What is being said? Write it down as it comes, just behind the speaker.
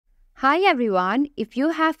Hi everyone, if you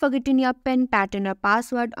have forgotten your PIN, pattern or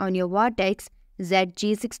password on your Vortex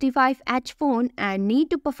ZG65H phone and need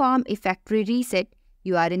to perform a factory reset,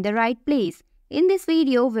 you are in the right place. In this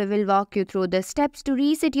video, we will walk you through the steps to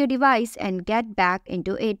reset your device and get back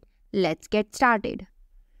into it. Let's get started.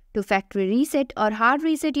 To factory reset or hard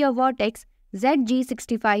reset your Vortex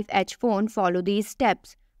ZG65H phone, follow these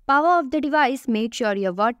steps. Power off the device. Make sure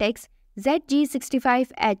your Vortex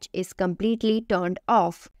ZG65H is completely turned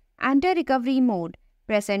off. Enter recovery mode.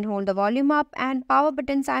 Press and hold the volume up and power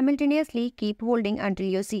button simultaneously. Keep holding until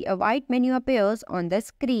you see a white menu appears on the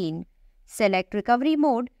screen. Select recovery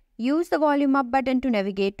mode. Use the volume up button to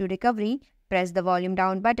navigate to recovery. Press the volume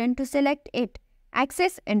down button to select it.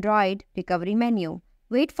 Access Android recovery menu.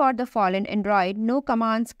 Wait for the fallen Android no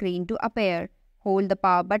command screen to appear. Hold the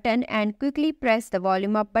power button and quickly press the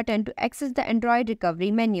volume up button to access the Android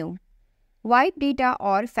recovery menu. Wipe data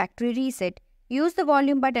or factory reset. Use the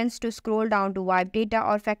volume buttons to scroll down to wipe data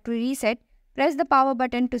or factory reset. Press the power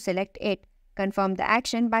button to select it. Confirm the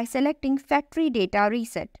action by selecting factory data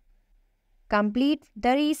reset. Complete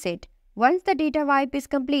the reset. Once the data wipe is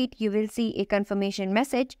complete, you will see a confirmation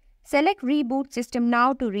message. Select Reboot System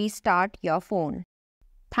now to restart your phone.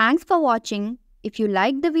 Thanks for watching. If you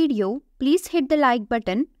liked the video, please hit the like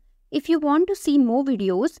button. If you want to see more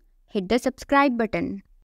videos, hit the subscribe button.